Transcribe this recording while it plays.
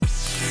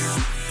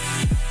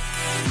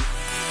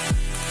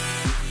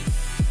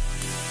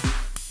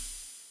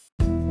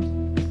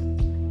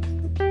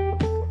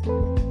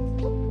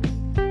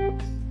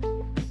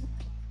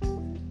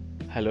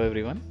Hello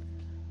everyone,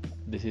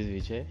 this is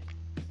Vijay,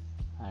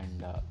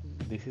 and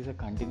this is a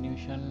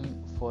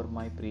continuation for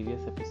my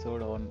previous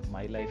episode on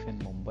my life in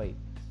Mumbai,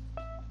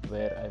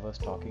 where I was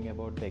talking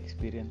about the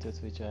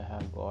experiences which I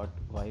have got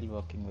while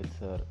working with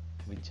Sir,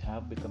 which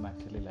have become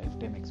actually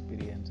lifetime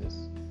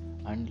experiences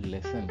and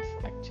lessons,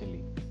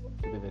 actually,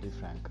 to be very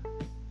frank.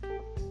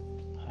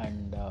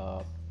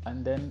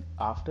 And then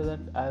after that,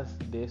 as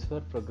days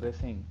were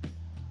progressing,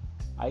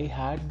 I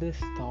had this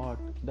thought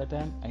that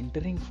I'm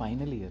entering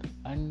final year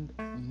and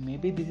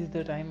maybe this is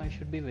the time I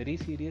should be very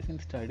serious in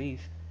studies,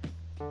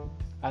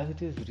 as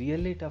it is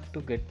really tough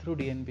to get through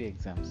DNB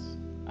exams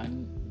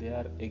and they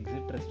are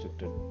exit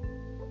restricted.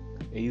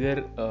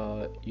 Either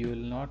you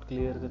will not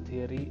clear the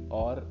theory,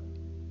 or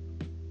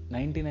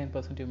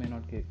 99% you may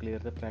not clear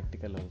the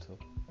practical also.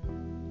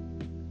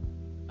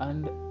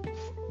 And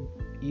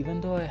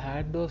even though I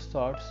had those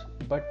thoughts,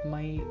 but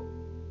my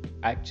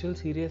actual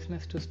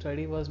seriousness to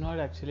study was not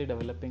actually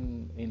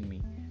developing in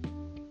me.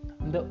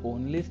 And the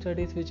only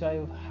studies which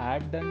I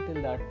had done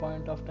till that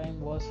point of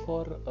time was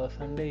for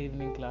Sunday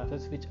evening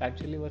classes, which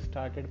actually was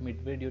started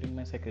midway during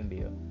my second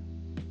year.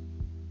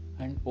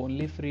 And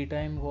only free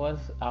time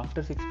was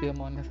after 6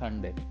 pm on a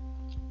Sunday.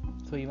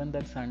 So even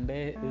that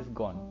Sunday is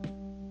gone.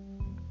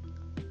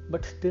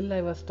 But still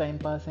I was time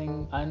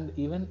passing, and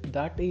even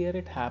that year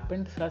it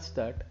happened such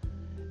that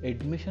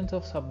admissions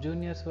of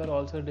sub-juniors were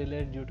also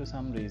delayed due to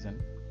some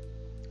reason.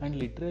 And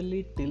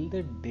literally till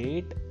the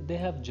date they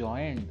have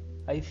joined,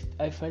 I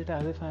felt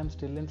as if I am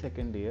still in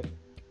second year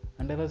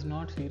and I was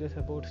not serious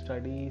about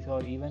studies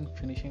or even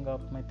finishing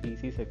up my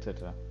thesis,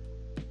 etc.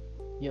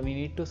 Yeah, we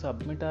need to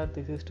submit our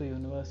thesis to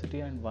university,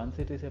 and once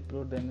it is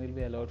approved then we'll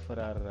be allowed for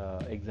our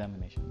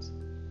examinations.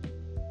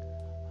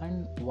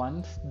 And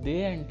once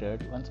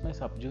my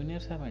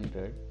sub-juniors have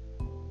entered,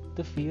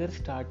 the fear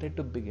started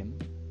to begin,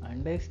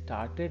 and I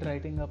started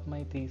writing up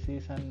my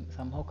thesis and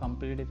somehow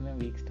completed it in a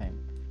week's time.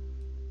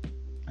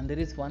 And there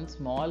is one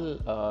small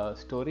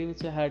story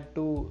which I had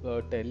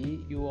to tell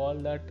you all,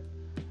 that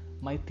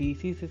my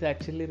thesis is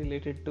actually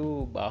related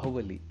to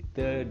Bahubali.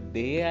 The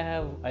day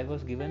I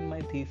was given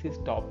my thesis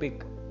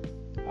topic,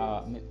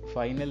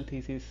 final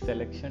thesis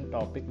selection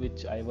topic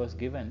which I was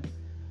given.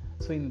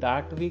 So in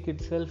that week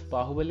itself,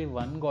 Bahubali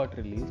 1 got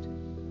released,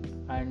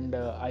 and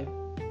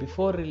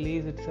before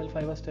release itself,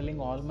 I was telling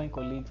all my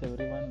colleagues,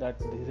 everyone, that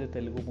this is a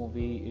Telugu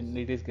movie,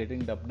 it is getting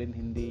dubbed in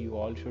Hindi, you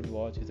all should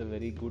watch, it's a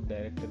very good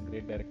director,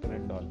 great director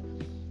and all.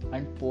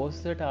 And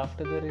post that,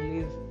 after the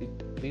release,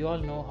 we all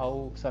know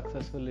how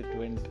successful it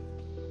went.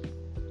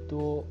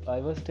 So I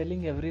was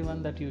telling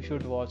everyone that you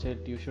should watch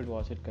it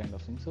kind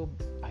of thing. So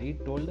I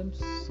told them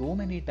so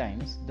many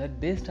times that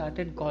they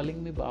started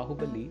calling me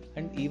Bahubali,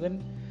 and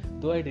even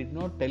though I did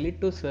not tell it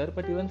to Sir,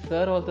 but even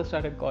Sir also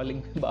started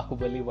calling me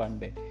Bahubali one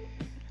day.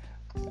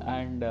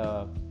 And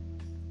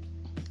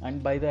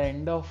by the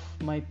end of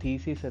my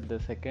thesis, the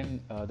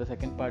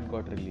second part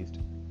got released,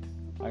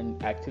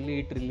 and actually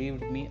it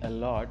relieved me a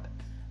lot,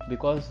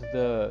 because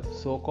the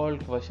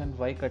so-called question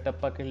why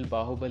Katappa killed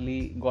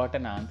Bahubali got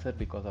an answer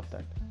because of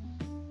that.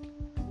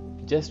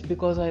 Just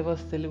because I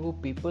was Telugu,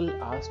 people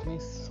asked me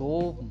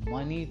so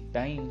many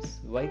times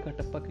why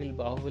Katappa killed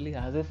Bahubali,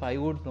 as if I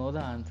would know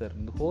the answer.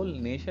 The whole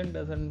nation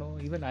doesn't know,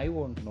 even I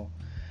won't know.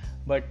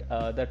 But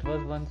that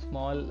was one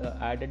small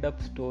added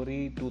up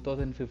story.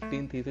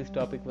 2015 thesis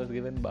topic was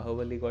given,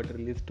 Bahubali got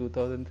released.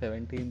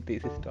 2017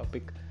 thesis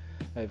topic,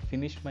 I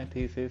finished my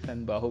thesis,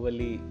 and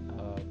Bahubali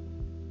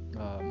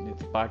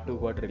its part 2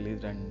 got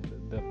released, and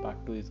the part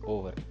 2 is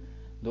over.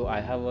 Though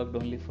I have worked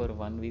only for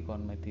 1 week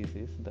on my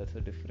thesis, that's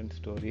a different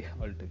story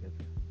altogether.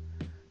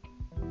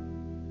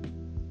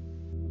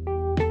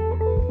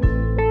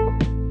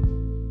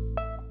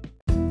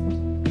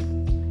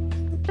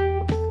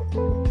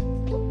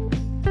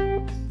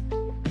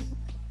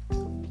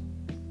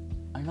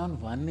 And on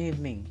one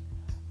evening,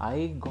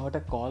 I got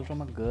a call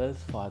from a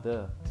girl's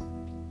father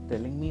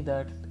telling me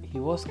that he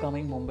was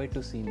coming Mumbai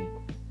to see me.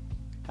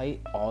 I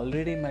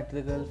already met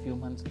the girl few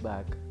months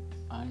back,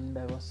 and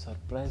I was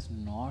surprised,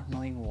 not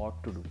knowing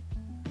what to do.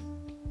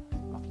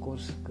 Of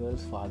course,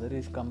 girl's father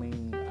is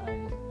coming,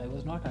 and I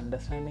was not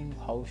understanding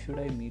how should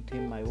I meet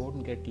him. I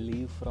won't get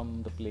leave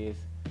from the place.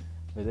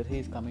 Whether he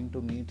is coming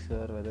to meet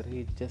Sir, whether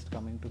he is just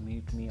coming to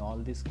meet me, all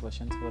these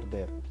questions were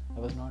there. I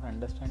was not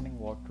understanding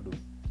what to do,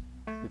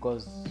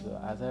 because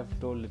as I have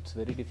told, it's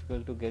very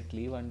difficult to get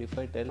leave, and if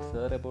I tell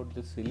Sir about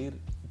this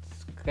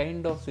it's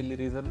kind of silly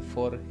reason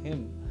for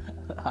him,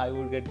 I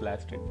would get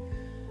blasted.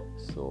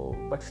 So,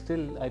 but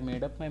still, I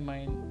made up my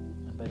mind,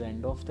 and by the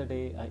end of the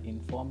day, I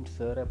informed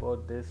Sir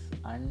about this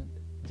and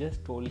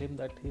just told him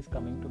that he is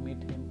coming to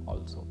meet him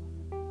also.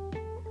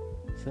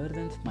 Sir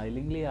then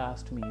smilingly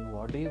asked me,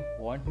 what do you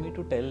want me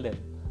to tell them?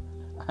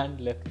 And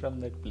left from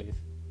that place.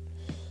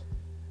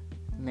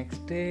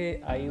 Next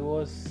day, I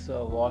was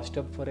washed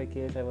up for a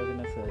case. I was in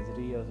a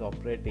surgery, I was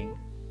operating,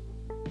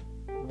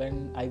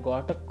 when I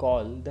got a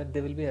call that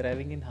they will be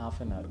arriving in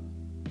half an hour.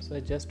 So I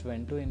just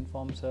went to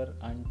inform Sir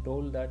and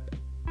told that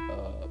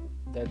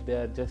they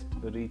are just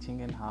reaching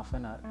in half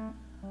an hour,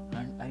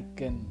 and I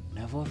can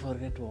never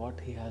forget what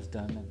he has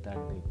done at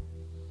that day.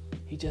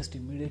 He just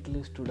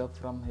immediately stood up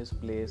from his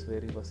place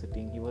where he was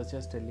sitting. He was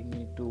just telling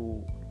me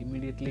to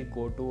immediately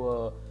go to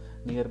a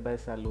nearby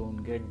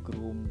salon, get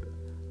groomed,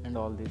 and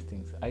all these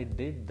things. I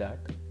did that,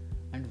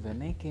 and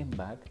when I came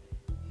back,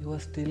 he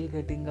was still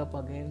getting up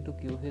again to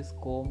give his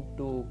comb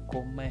to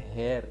comb my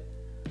hair,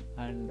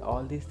 and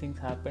all these things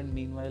happened.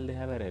 Meanwhile, they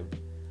have arrived.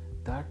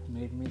 That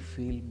made me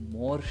feel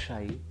more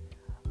shy,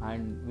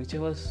 and which I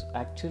was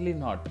actually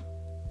not.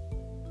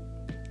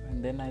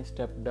 And then I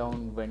stepped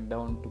down, went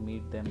down to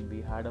meet them.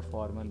 We had a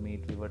formal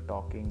meet, we were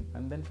talking,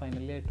 and then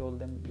finally I told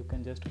them, you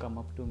can just come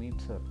up to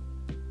meet sir.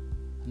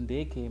 And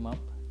they came up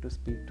to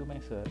speak to my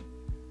sir,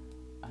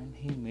 and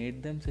he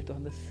made them sit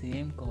on the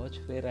same couch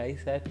where I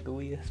sat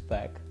 2 years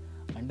back,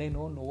 and I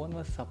know no one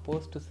was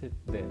supposed to sit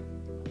there.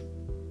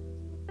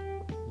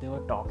 They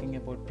were talking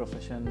about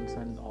professions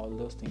and all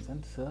those things,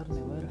 and sir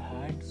never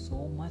had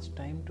so much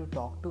time to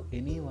talk to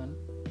anyone.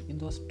 In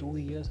those 2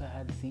 years I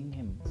had seen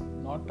him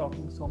not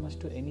talking so much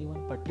to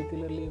anyone,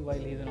 particularly while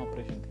he's in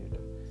operation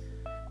theatre.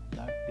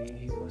 That day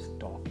he was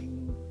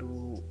talking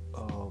to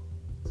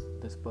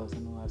this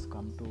person who has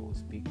come to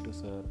speak to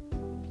sir,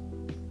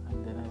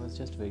 and then I was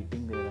just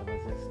waiting there.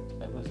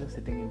 I was just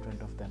sitting in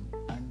front of them,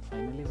 and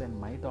finally when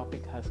my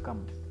topic has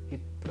come, he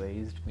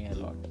praised me a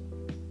lot.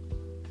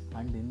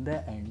 And in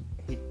the end,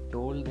 he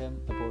told them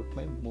about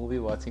my movie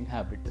watching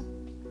habit.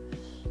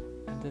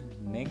 And the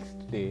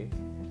next day,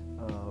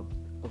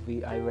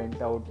 I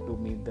went out to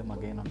meet them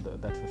again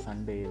that's a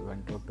Sunday.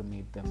 Went out to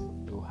meet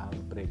them to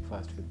have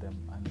breakfast with them,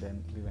 and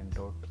then we went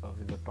out.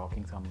 We were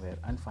talking somewhere,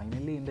 and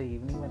finally in the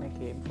evening when I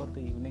came for the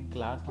evening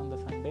class on the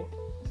Sunday,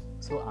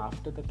 so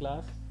after the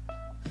class,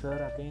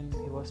 sir again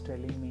he was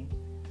telling me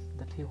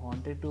that he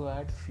wanted to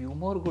add few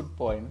more good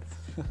points,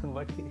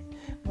 but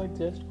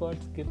just got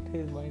skipped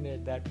his mind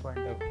at that point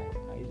of time.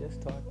 I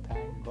just thought,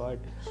 thank God,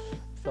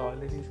 so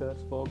already sir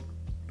spoke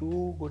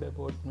too good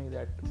about me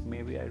that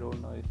maybe I don't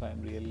know if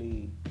I'm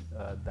really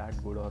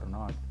that good or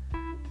not.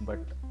 But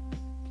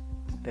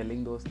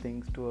telling those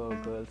things to a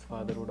girl's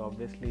father would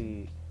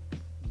obviously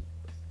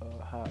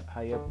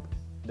high up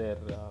their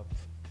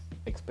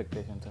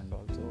expectations, and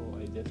also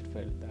I just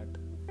felt that.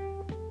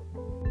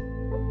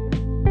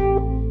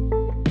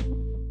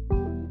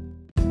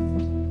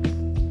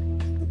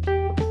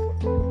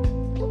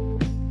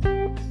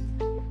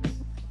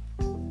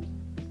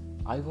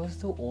 I was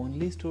the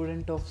only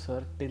student of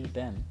sir till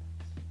then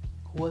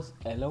who was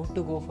allowed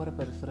to go for a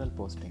peripheral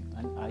posting,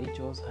 and I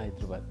chose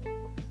Hyderabad.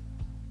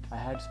 I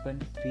had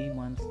spent 3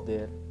 months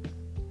there,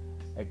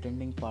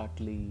 attending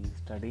partly,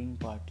 studying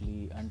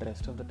partly, and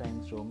rest of the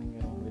times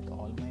roaming around with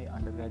all my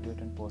undergraduate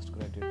and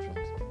postgraduate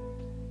friends.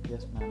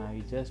 Yes man,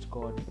 I just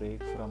got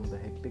break from the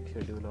hectic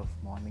schedule of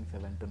morning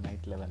 7 to night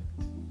 11.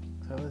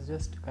 So I was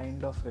just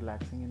kind of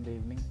relaxing in the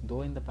evening,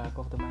 though in the back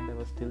of the mind I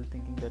was still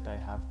thinking that I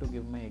have to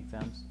give my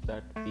exams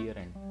that year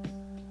end.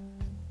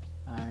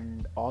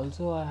 And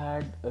also I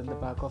had in the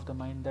back of the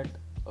mind that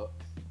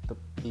the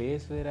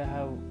place where I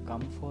have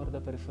come for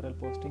the peripheral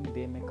posting,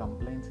 they may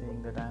complain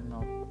saying that I am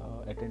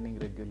not attending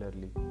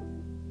regularly.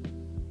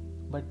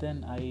 But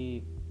then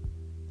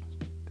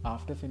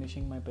after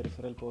finishing my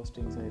peripheral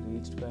postings, I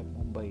reached back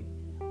Mumbai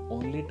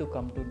only to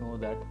come to know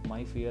that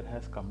my fear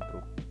has come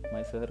true.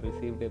 My sir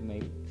received a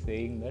mail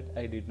saying that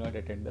I did not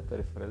attend the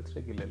peripherals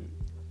regularly.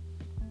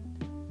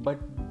 But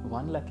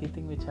one lucky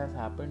thing which has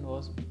happened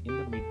was in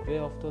the midway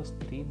of those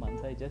 3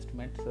 months, I just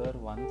met sir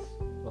once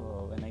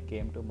when I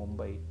came to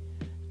Mumbai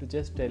to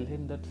just tell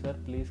him that, sir,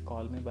 please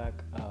call me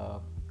back.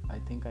 I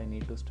think I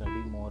need to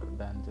study more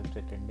than just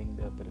attending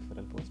the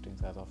peripheral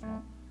postings as of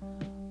now.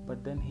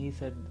 But then he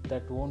said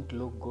that won't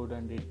look good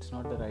and it's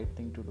not the right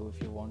thing to do.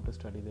 If you want to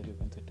study there, you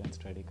can sit and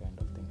study, kind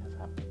of thing has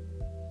happened.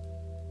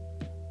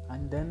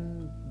 And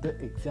then the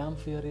exam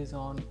fear is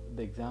on,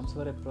 the exams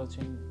were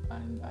approaching,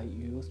 and I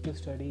used to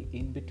study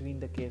in between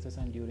the cases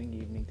and during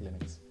evening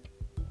clinics.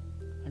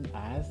 And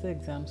as the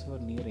exams were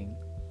nearing,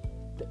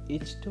 the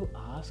itch to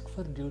ask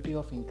for duty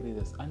off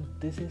increases, and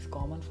this is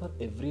common for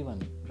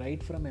everyone,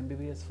 right from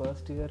MBBS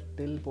first year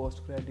till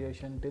post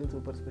graduation till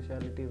super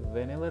specialty.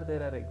 Whenever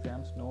there are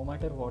exams, no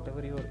matter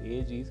whatever your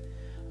age is,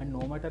 and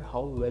no matter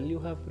how well you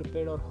have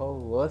prepared or how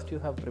worst you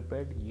have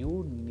prepared,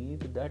 you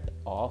need that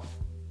off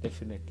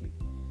definitely.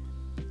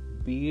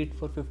 Be it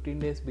for 15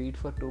 days, be it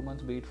for 2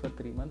 months, be it for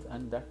 3 months,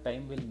 and that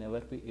time will never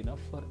be enough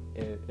for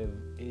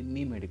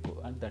any medico,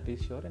 and that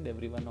is sure, and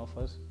every one of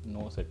us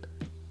knows it.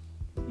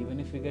 Even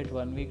if we get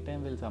 1 week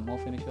time, we'll somehow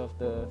finish off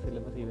the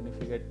syllabus. Even if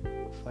we get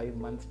 5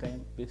 months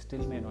time, we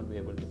still may not be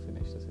able to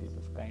finish the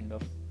syllabus. Kind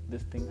of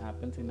this thing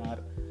happens in our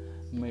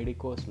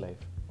medico's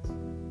life.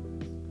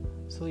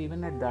 So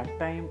even at that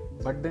time,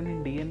 but then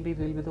in DNB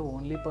we'll be the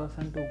only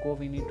person to go.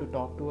 We need to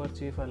talk to our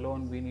chief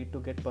alone. We need to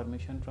get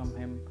permission from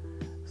him.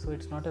 So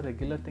it's not a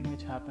regular thing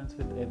which happens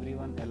with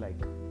everyone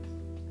alike.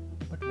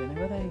 But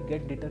whenever I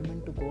get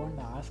determined to go and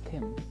ask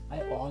him,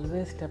 I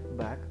always step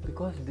back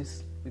because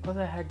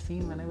I had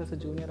seen when I was a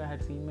junior, I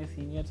had seen my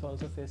seniors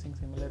also facing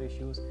similar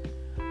issues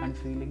and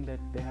feeling that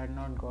they had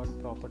not got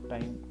proper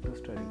time to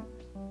study.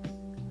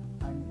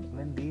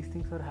 when these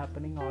things were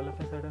happening, all of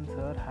a sudden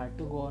sir had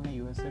to go on a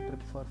USA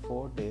trip for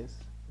 4 days,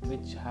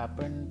 which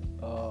happened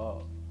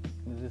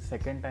the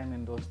second time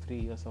in those 3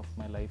 years of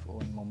my life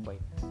in Mumbai.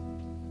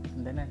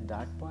 And then at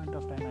that point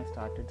of time I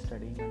started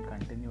studying and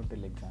continued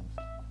till exams.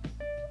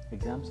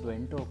 Exams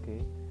went okay,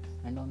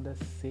 and on the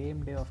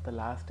same day of the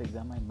last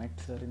exam I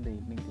met sir in the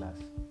evening class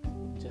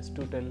just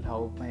to tell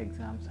how my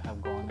exams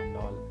have gone and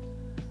all.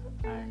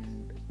 And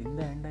in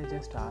the end I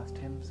just asked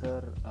him,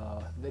 sir,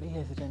 very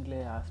hesitantly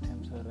I asked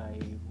him, sir, I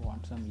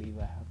want some leave,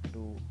 I have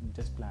to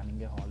just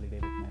planning a holiday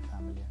with my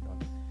family and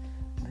all.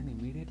 Then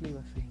immediately he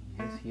was saying,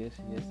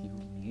 yes, you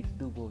need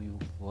to go, you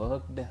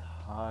worked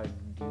hard,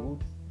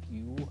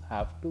 you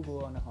have to go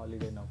on a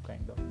holiday now,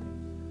 kind of thing.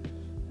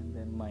 And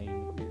then my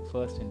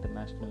first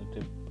international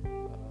trip,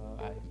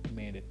 I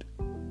made it.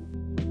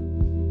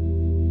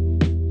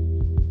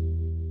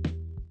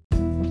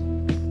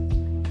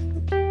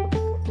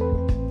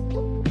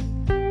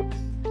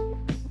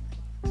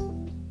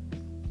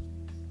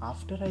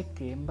 After I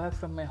came back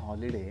from my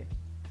holiday,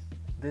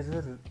 there's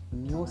a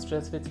new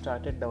stress which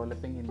started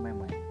developing in my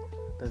mind.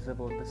 This is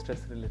about the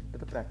stress related to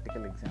the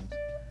practical exams.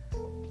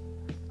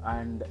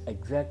 And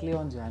exactly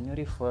on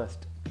January 1st,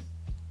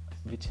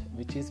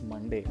 which is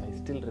Monday, I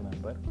still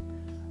remember,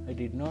 I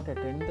did not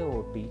attend the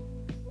OT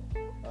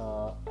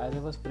as I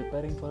was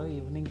preparing for an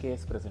evening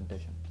case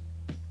presentation.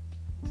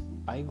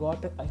 I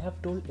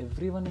have told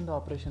everyone in the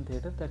operation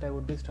theatre that I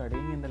would be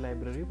studying in the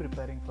library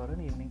preparing for an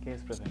evening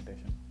case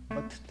presentation.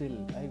 But still,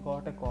 I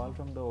got a call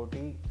from the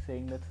OT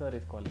saying that sir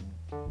is calling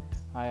me.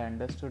 I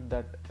understood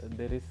that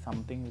there is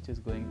something which is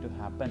going to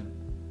happen,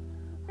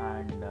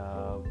 and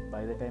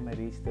by the time I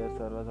reached there,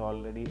 sir was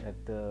already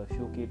at the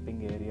shoe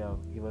keeping area.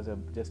 He was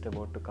just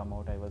about to come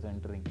out. I was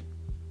entering,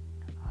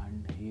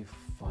 and he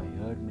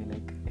fired me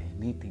like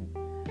anything.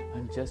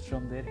 And just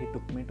from there, he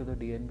took me to the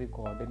DNB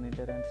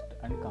coordinator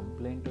and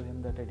complained to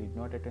him that I did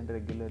not attend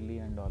regularly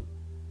and all.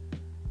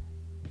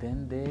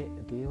 Then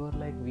they were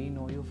like, we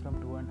know you from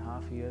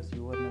 2.5 years,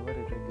 you were never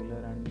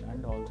irregular,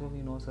 and also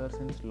we know sir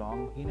since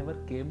long. He never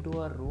came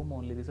to our room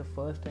only. This is the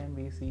first time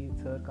we see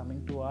sir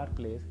coming to our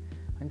place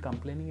and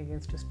complaining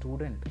against a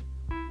student.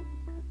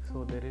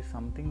 So there is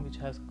something which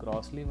has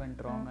grossly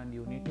went wrong, and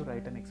you need to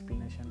write an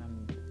explanation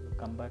and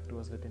come back to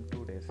us within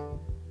 2 days.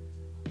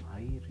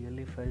 I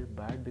really felt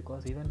bad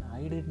because even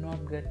I did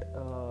not get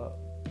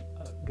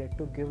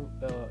to give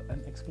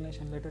an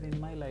explanation letter in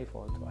my life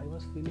also. I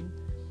was feeling,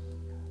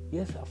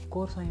 yes, of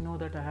course I know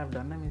that I have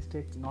done a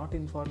mistake not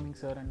informing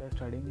sir and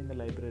studying in the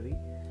library,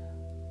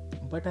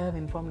 but I have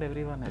informed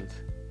everyone else.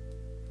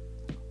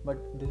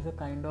 But this is a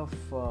kind of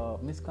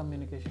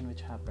miscommunication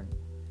which happened.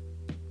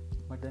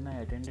 But then I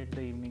attended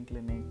the evening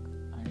clinic,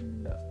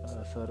 and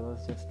sir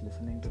was just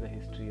listening to the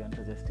history and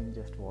suggesting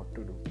just what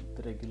to do.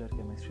 The regular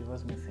chemistry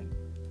was missing.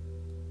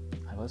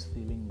 I was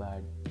feeling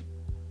bad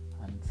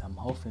and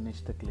somehow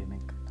finished the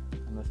clinic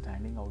and was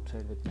standing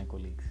outside with my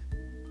colleagues.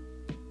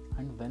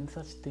 And when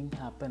such thing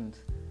happens,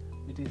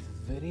 it is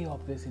very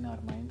obvious in our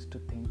minds to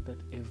think that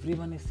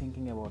everyone is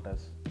thinking about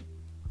us,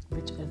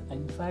 which is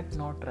in fact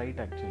not right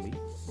actually.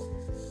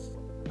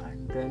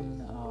 And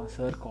then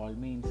sir called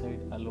me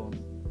inside alone.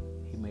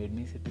 He made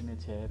me sit in a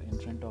chair in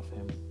front of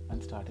him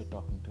and started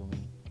talking to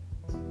me.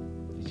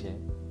 Vijay,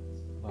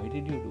 why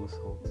did you do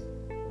so?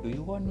 Do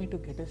you want me to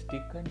get a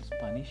stick and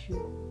punish you?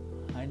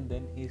 And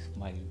then he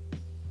smiled.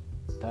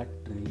 That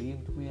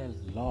relieved me a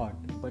lot,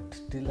 but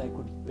still I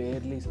could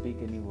barely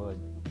speak any word.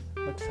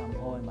 But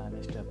somehow I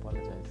managed to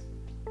apologize.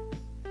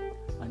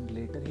 And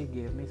later he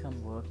gave me some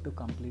work to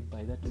complete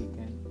by that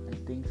weekend,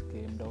 and things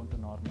came down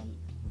to normal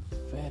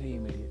very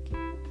immediately.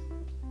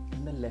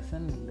 And the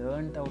lesson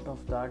learned out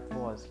of that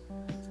was,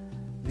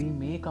 we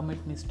may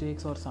commit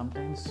mistakes, or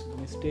sometimes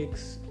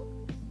mistakes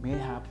may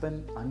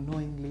happen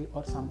unknowingly,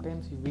 or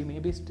sometimes we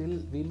may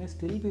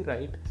still be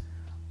right,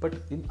 but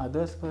in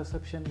others'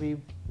 perception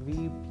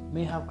we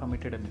may have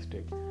committed a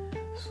mistake.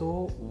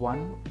 So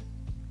one,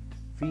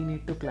 we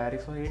need to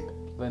clarify it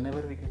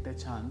whenever we get a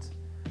chance.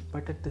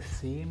 But at the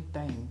same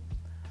time,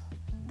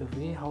 the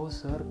way how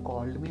sir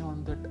called me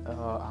on that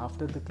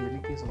after the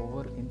clinic is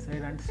over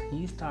inside, and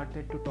he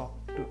started to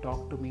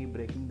talk to me,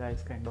 breaking the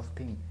ice kind of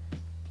thing,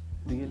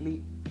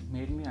 really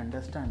made me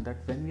understand that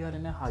when we are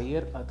in a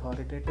higher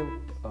authoritative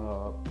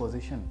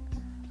position,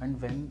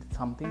 and when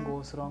something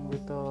goes wrong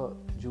with a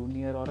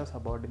junior or a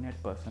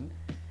subordinate person,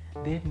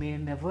 they may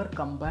never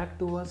come back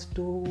to us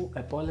to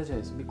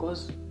apologize,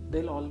 because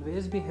they'll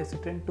always be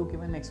hesitant to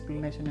give an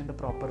explanation in the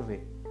proper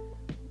way.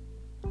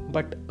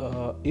 But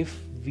if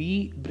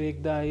we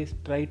break the ice,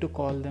 try to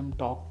call them,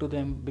 talk to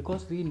them,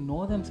 because we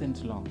know them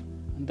since long,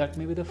 and that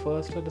may be the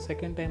first or the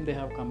second time they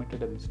have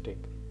committed a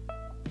mistake.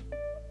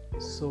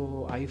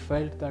 So I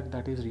felt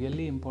that is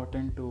really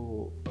important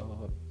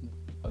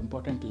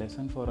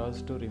lesson for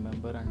us to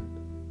remember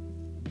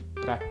and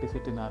practice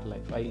it in our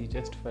life. I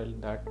just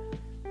felt that,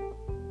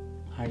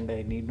 and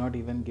I need not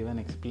even give an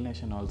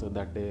explanation also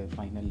that day.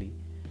 Finally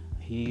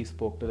he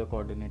spoke to the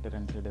coordinator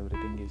and said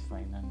everything is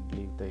fine and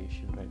leave the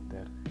issue right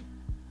there.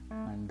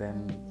 and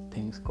then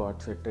things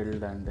got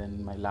settled, and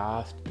then my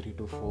last 3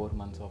 to 4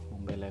 months of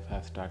Mumbai life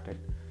has started.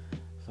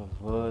 So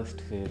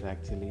worst phase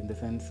actually, in the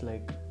sense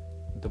like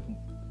the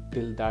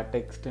till that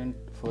extent,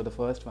 for the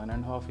first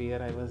 1.5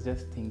 year I was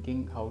just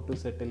thinking how to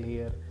settle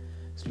here,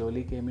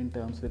 slowly came in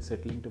terms with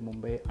settling to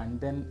Mumbai, and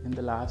then in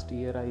the last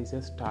year I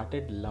just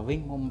started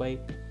loving Mumbai,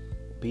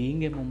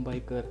 being a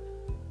Mumbaiker.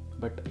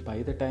 But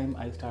by the time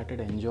I started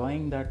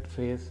enjoying that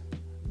phase,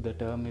 the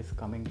term is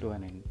coming to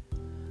an end.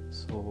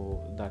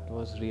 So that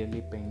was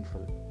really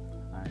painful,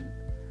 and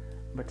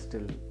but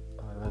still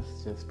I was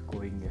just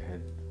going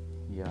ahead.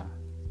 Yeah.